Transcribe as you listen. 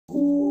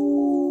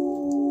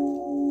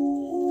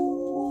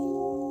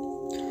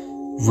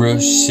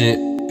Real shit,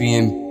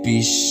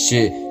 B.N.B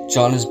shit.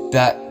 Jøhň is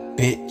back,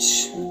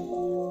 bitch.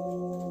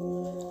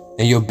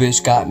 And your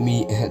bitch got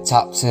me in her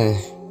top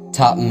 10,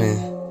 top man.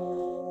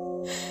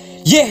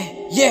 Yeah.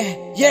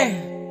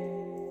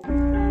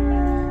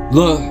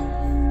 Look.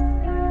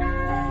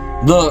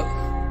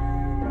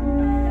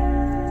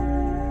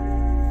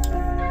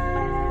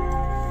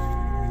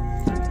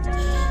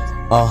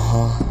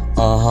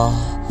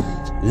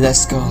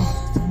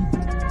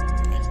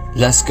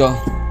 Let's go.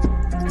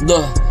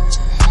 Look,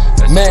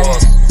 man,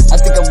 I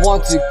think I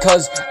want to,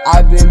 cause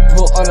I've been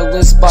put on a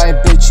list by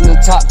a bitch in the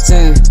top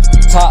 10,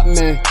 top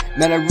man.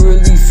 Man, I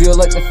really feel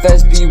like the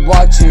feds be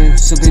watching.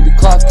 So baby,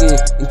 clock in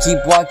and keep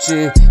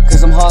watching,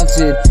 cause I'm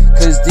haunted.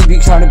 Cause they be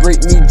trying to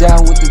break me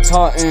down with the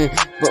taunting.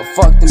 But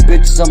fuck them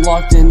bitches, I'm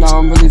locked in, now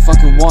I'm really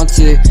fucking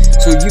wanted.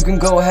 So you can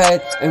go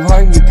ahead and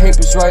write your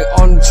papers right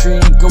on the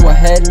tree. Go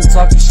ahead and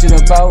talk your shit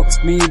about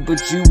me,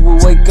 but you will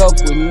wake up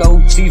with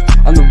no teeth.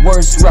 I'm the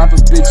worst rapper,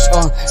 bitch,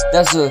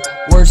 that's the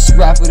worst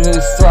rapper to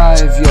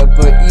thrive, yeah.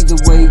 But either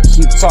way,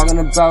 keep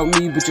talking about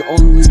me, but you're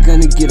only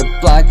gonna get a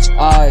black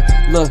eye.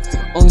 Look,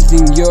 only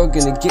thing you're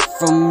gonna get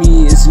from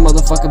me is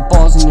motherfucking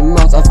balls in your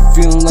mouth. I'm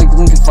feeling like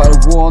Lincoln fight a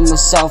war on the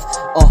south.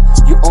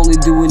 You're only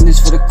doing this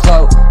for the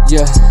clout,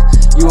 yeah.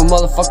 You a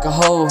motherfucker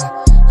hoe,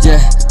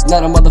 yeah,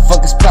 not a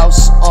motherfucker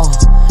spouse,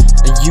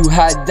 and you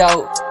had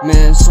doubt,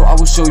 man, so I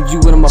will show you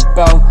what I'm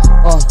about.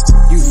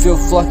 You feel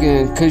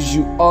fucking, cause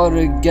you all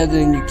together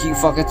and you keep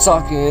fucking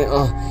talking,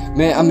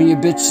 man, I mean your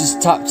bitch is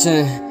top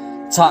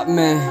 10, top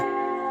man,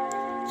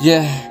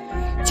 yeah,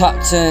 top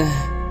 10,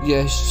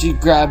 yeah, she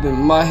grabbing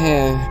my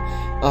hand,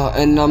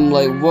 and I'm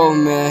like, whoa,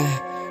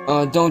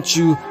 man, don't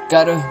you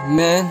got a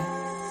man?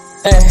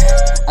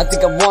 I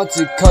think I want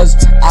to, cause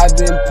I've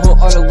been put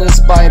on a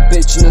list by a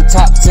bitch in the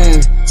top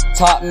 10,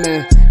 top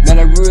man. Man,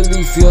 I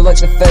really feel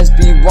like the feds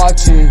be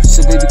watching.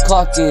 So baby,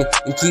 clock in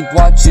and keep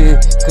watching,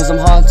 cause I'm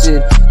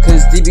haunted.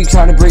 Cause they be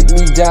trying to break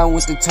me down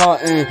with the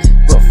taunting.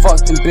 But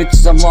fuck them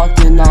bitches, I'm locked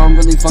in, now I'm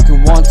really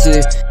fucking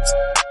wanted.